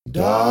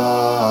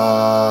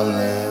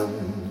Darling,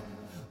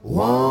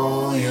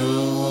 won't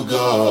you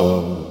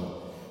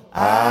go?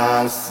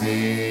 I've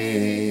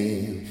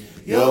seen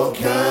your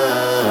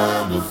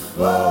kind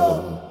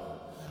before.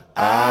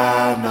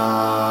 I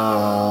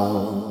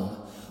know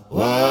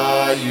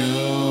what you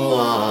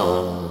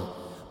want,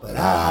 but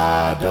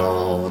I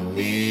don't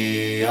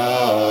need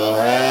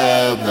your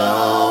help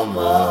no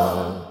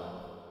more.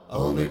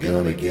 Only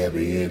gonna get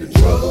me into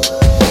trouble.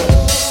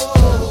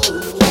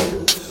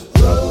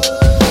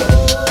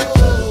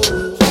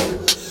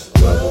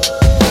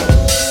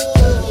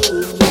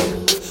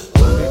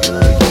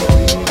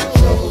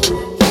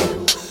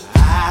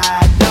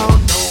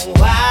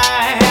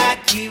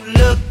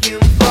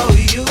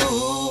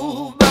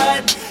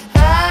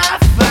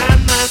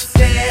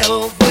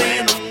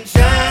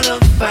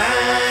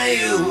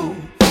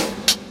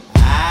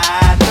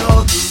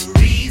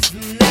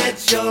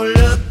 You're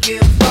looking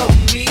for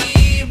me,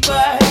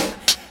 but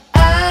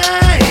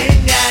I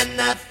ain't got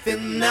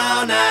nothing,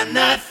 no, not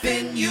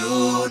nothing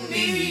you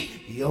need.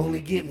 You only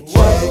give me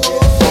trouble.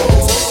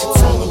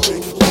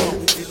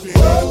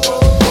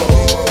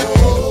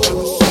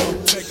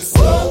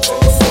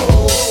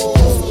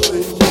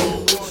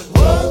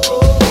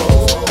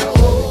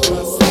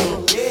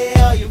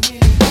 Yeah, all you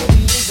really give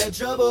me is that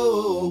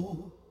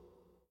trouble.